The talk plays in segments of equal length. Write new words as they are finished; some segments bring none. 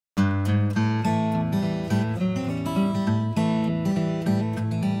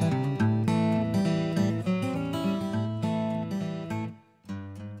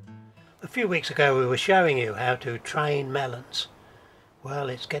few weeks ago we were showing you how to train melons. Well,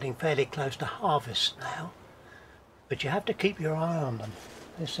 it's getting fairly close to harvest now, but you have to keep your eye on them.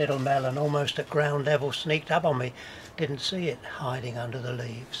 This little melon, almost at ground level, sneaked up on me. Didn't see it hiding under the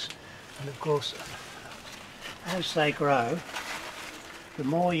leaves. And of course, as they grow, the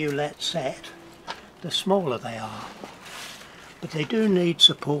more you let set, the smaller they are. But they do need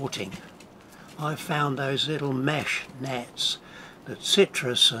supporting. I've found those little mesh nets that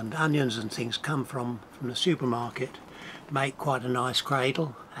citrus and onions and things come from the supermarket make quite a nice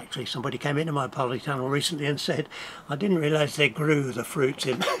cradle. Actually, somebody came into my polytunnel recently and said, I didn't realise they grew the fruits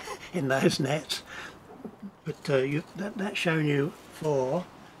in in those nets. But that's shown you 4,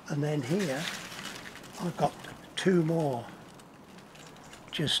 and then here I've got 2 more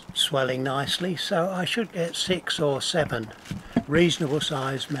just swelling nicely, so I should get 6 or 7 reasonable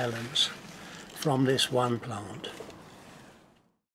sized melons from this one plant.